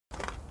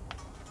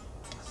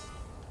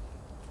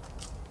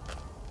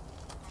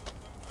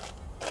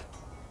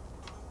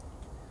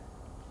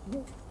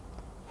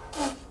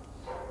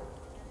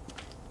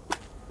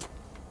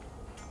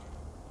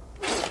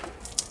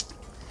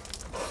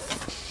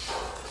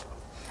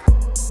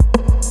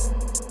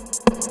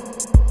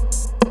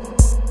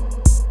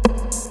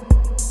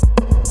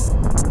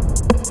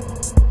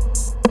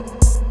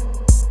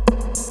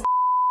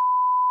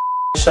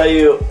tell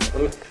you.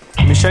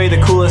 Let me show you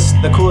the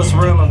coolest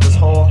room of this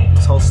whole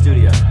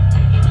studio.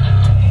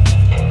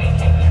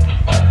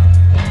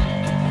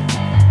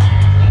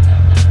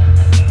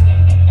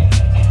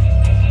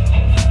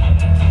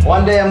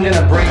 One day I'm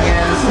gonna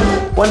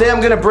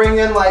bring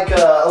in like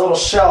a little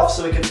shelf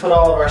so we can put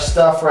all of our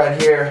stuff right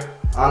here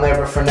on there.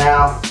 But for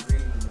now,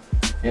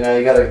 you know,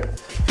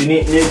 if you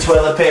need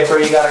toilet paper,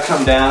 you gotta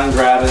come down and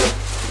grab it.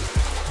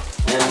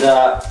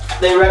 And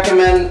they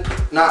recommend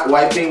not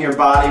wiping your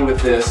body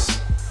with this.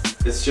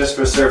 It's just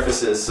for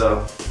surfaces,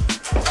 so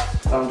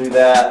don't do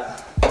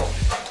that.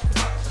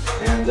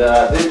 And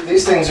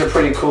these things are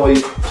pretty cool.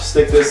 You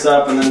stick this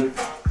up, and then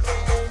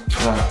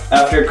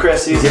after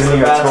Chris uses the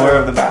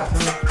bathroom,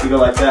 you go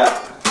like that.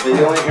 But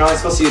you're only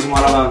supposed to use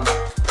one of them.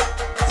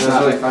 It's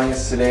not really funny.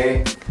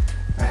 Today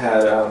I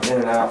had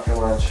In-N-Out for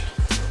lunch.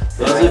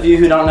 For those of you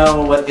who don't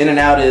know what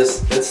In-N-Out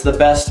is, it's the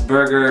best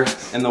burger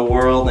in the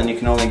world, and you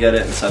can only get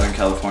it in Southern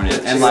California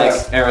and like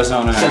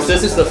Arizona. Since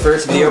this is the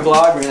first video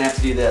blog, we're gonna have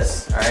to do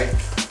this. All right.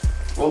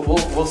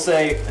 We'll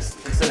say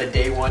instead of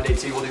day 1, day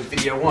 2, we'll do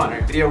video 1. All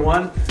right. Video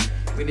 1,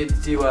 we need to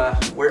do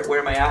where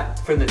am I at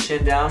from the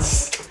chin down?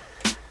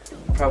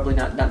 Probably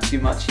not too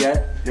much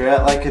yet. You're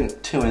at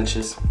like 2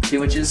 inches.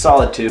 2 inches.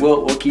 Solid 2.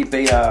 We'll keep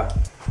a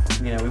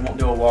you know, we won't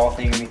do a wall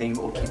thing or anything,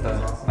 but we'll keep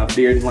a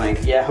beard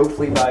length. Yeah,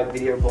 hopefully by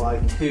video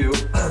blog 2,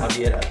 I'll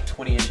be at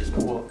 20 inches,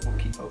 but we'll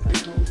keep open.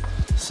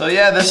 So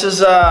yeah, this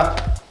is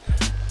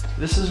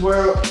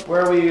where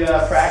we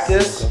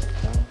practice.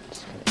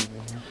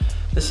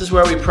 This is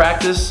where we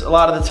practice a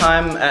lot of the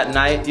time at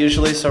night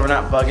usually, so we're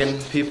not bugging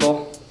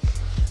people.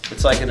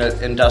 It's like an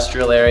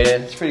industrial area.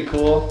 It's pretty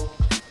cool.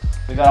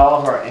 We got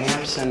all of our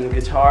amps and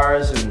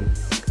guitars and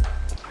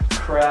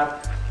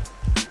crap.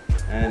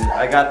 And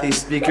I got these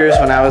speakers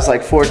when I was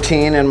like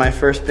 14 in my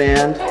first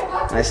band.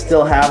 And I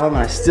still have them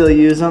and I still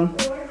use them.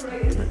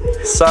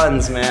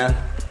 Sons, man.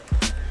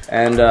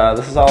 And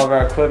this is all of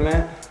our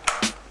equipment.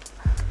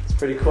 It's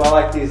pretty cool. I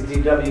like these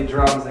DW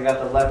drums. They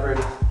got the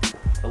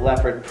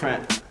leopard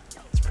print.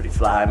 It's pretty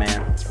fly,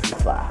 man. It's pretty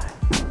fly.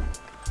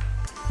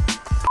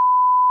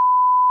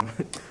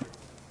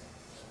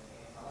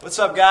 What's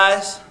up,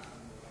 guys?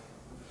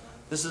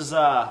 This is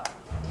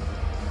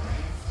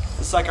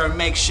it's like our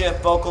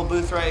makeshift vocal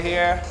booth right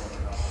here.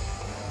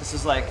 This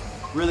is like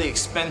really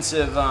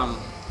expensive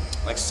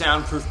like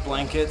soundproof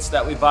blankets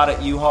that we bought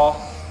at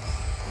U-Haul.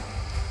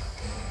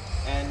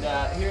 And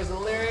here's the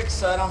lyrics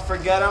so I don't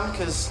forget them,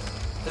 because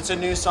it's a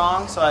new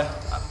song, so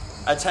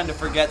I tend to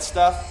forget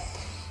stuff.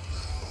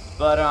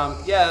 But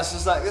yeah, this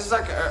is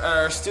like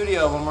our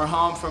studio when we're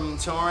home from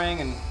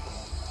touring and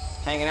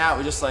hanging out.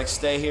 We just like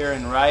stay here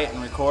and write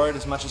and record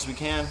as much as we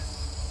can.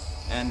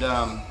 And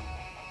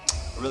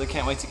I really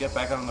can't wait to get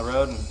back out on the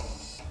road and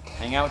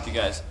hang out with you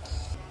guys.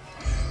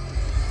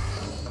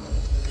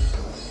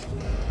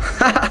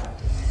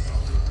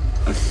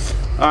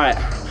 Alright.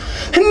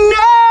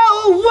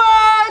 No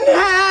one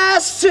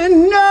has to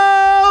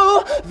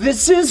know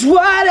this is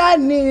what I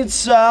need,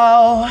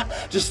 so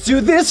just do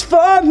this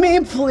for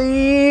me,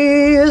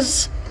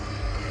 please.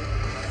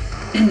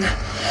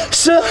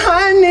 So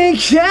honey,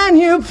 can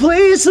you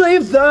please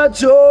leave the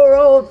door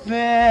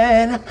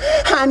open?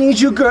 I need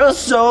you, girl,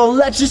 so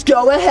let's just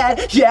go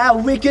ahead. Yeah,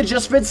 we could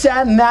just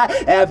pretend that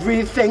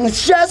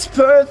everything's just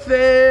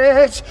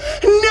perfect.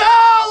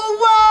 No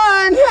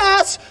one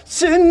has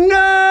to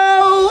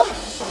know.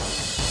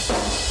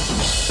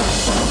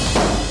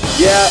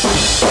 Yeah,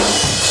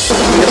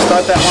 we can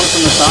start that one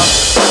from the top.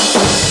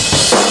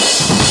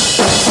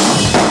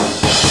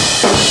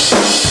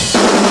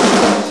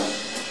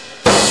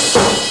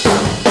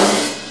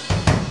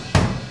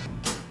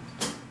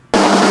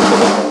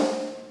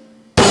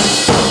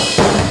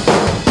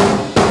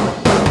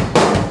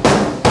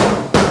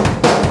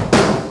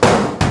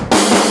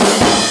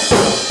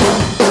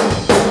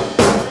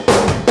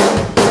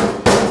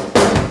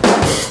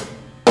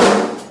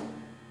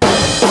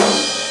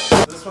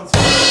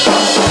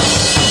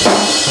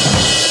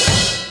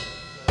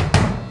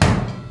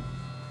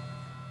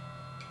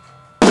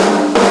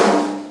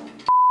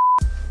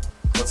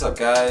 What's up,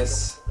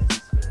 guys?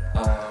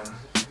 I'm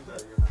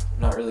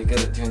not really good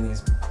at doing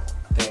these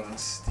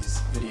things, these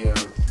video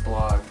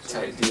blog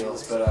type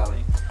deals, but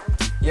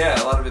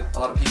yeah, a lot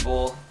of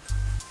people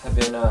have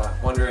been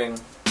wondering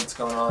what's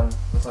going on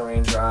with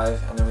Lorene Drive.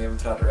 I know we haven't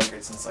put out a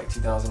record since like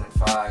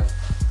 2005,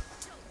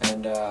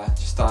 and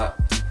just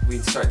thought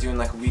we'd start doing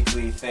like a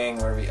weekly thing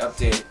where we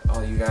update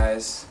all you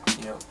guys,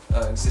 you know,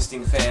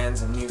 existing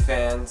fans and new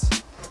fans,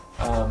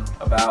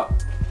 about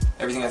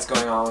everything that's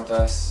going on with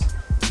us.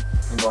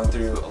 Been going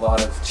through a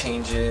lot of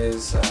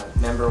changes,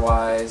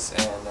 member-wise,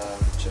 and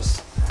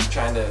just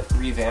trying to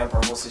revamp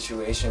our whole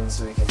situation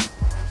so we can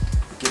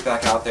get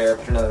back out there,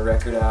 put another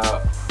record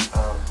out.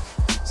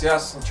 So yeah, I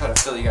was gonna try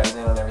to fill you guys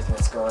in on everything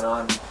that's going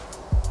on.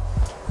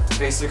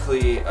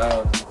 Basically,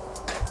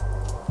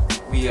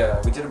 we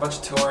did a bunch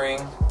of touring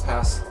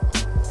past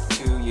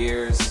 2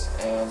 years,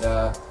 and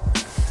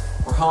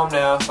we're home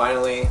now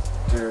finally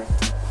after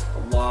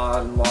a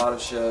lot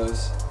of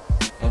shows,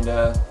 and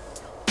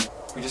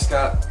we just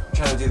got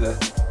trying to do the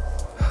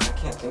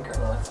can't think right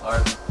now. It's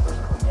hard.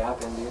 I'm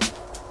yapping, dude.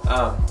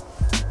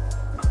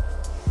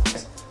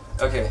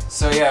 Okay,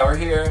 so yeah, we're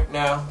here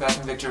now, back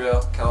in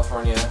Victorville,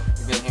 California.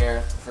 We've been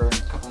here for a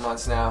couple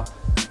months now.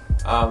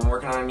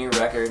 Working on a new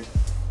record,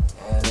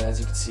 and as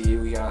you can see,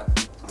 we got a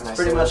That's nice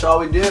pretty little- much all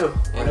we do. Yeah,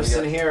 We're we just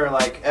got- in here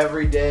like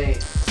every day,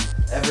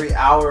 every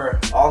hour,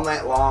 all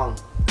night long,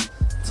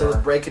 till the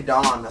Yeah. break of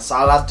dawn. That's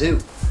all I do.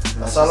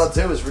 That's all I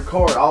do is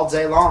record all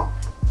day long.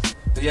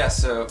 But yeah,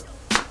 so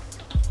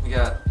we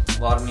got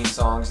a lot of new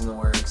songs in the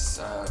works.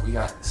 We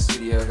got the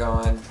studio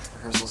going,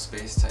 rehearsal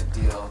space type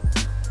deal.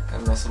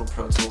 Got a nice little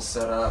Pro Tools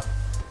set up.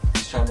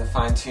 Just trying to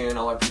fine tune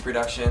all our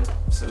pre-production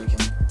so we can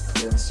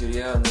get in the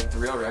studio and make the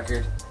real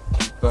record.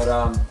 But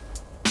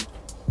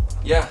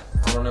yeah,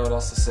 I don't know what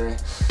else to say.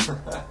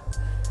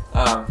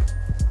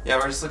 Yeah,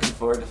 we're just looking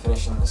forward to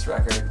finishing this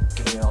record,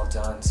 getting it all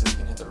done so we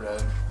can hit the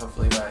road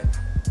hopefully by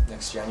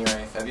next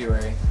January,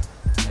 February,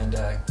 and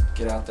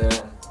get out there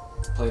and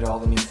play to all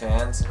the new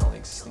fans and all the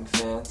existing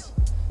fans.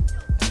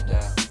 And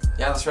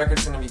yeah, this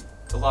record's gonna be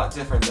a lot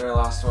different than our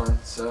last one,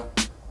 so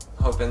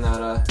hoping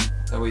that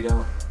that we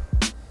don't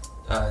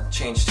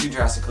change too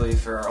drastically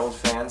for our old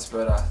fans,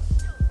 but I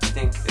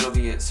think it'll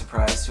be a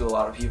surprise to a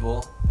lot of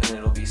people, and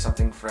it'll be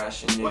something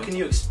fresh and new. What can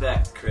you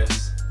expect,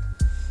 Chris?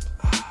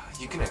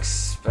 You can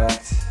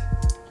expect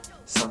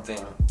something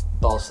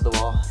Balls to the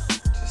wall.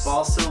 just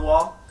Balls to the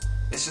wall?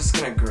 It's just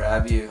gonna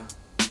grab you.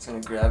 It's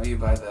gonna grab you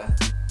by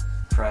the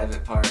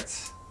private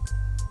parts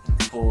and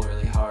pull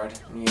really hard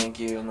and yank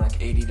you in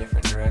like 80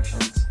 different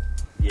directions.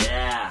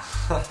 Yeah.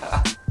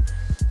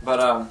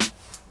 But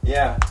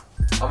yeah,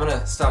 I'm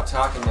gonna stop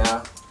talking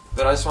now.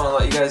 But I just want to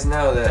let you guys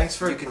know that Thanks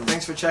for you can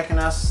checking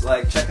us,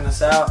 checking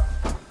us out.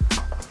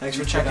 Thanks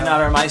for checking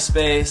out our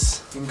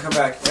MySpace. you can come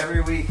back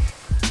every week,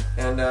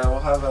 and we'll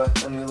have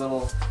a new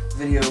little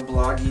video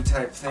bloggy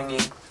type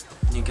thingy.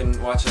 And you can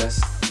watch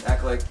us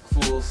act like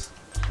fools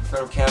in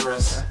front of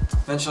cameras.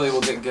 Eventually,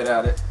 we'll get good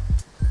at it.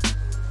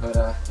 But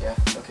yeah,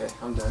 okay,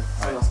 I'm done.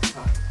 Someone else can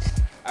talk.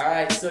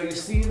 Alright, so you've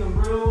seen the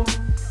room,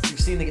 you've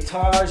seen the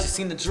guitars, you've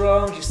seen the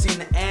drums, you've seen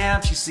the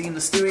amps, you've seen the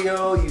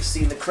studio, you've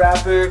seen the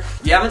crapper.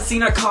 You haven't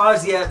seen our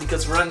cars yet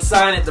because we're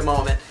unsigned at the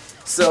moment.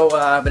 So,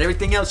 but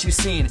everything else you've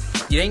seen.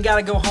 You ain't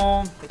gotta go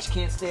home, but you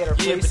can't stay at our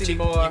place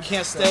anymore. You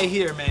can't stay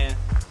here, man.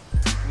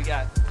 We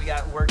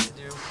got work to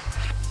do.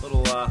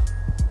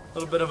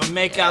 Little bit of a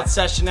makeout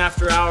session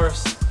after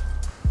hours.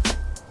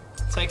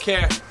 Take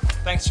care.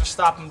 Thanks for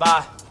stopping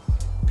by.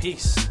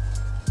 Peace.